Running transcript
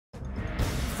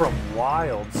From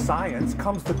wild science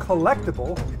comes the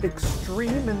collectible,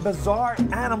 extreme and bizarre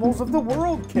animals of the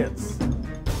world kits.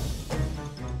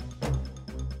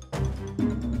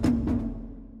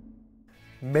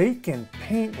 Make and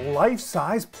paint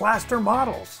life-size plaster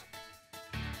models.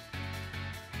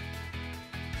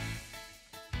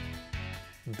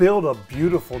 Build a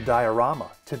beautiful diorama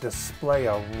to display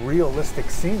a realistic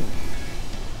scene.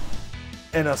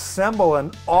 And assemble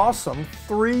an awesome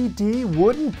 3D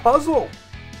wooden puzzle.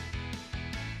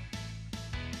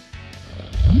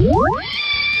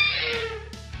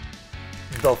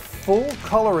 The full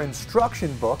color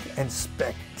instruction book and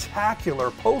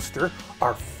spectacular poster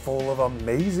are full of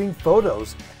amazing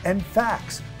photos and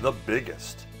facts. The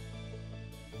biggest,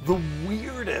 the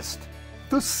weirdest,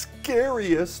 the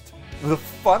scariest, the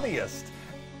funniest,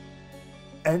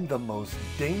 and the most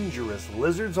dangerous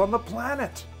lizards on the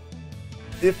planet.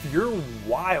 If you're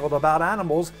wild about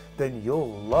animals, then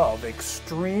you'll love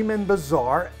extreme and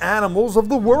bizarre animals of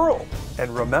the world.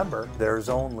 And remember, there's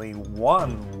only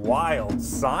one wild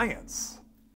science.